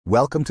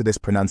Welcome to this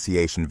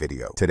pronunciation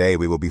video. Today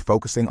we will be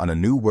focusing on a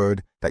new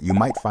word that you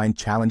might find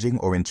challenging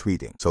or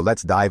intriguing. So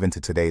let's dive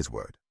into today's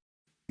word.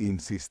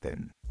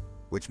 Insisten,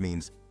 which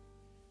means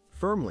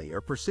firmly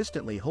or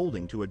persistently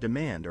holding to a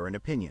demand or an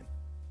opinion.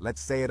 let's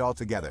say it all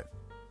together.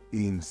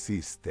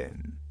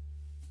 Insisten.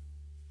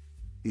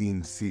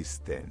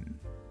 Insisten.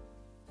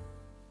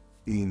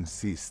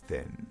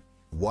 Insisten.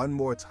 One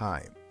more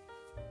time.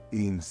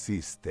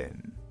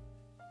 Insisten.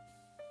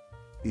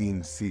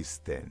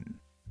 Insisten.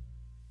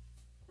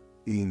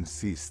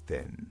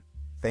 Insisten.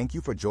 Thank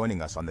you for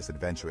joining us on this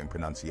adventure in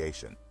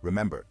pronunciation.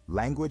 Remember,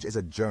 language is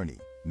a journey,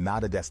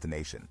 not a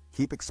destination.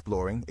 Keep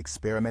exploring,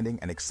 experimenting,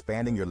 and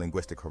expanding your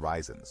linguistic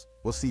horizons.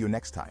 We'll see you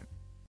next time.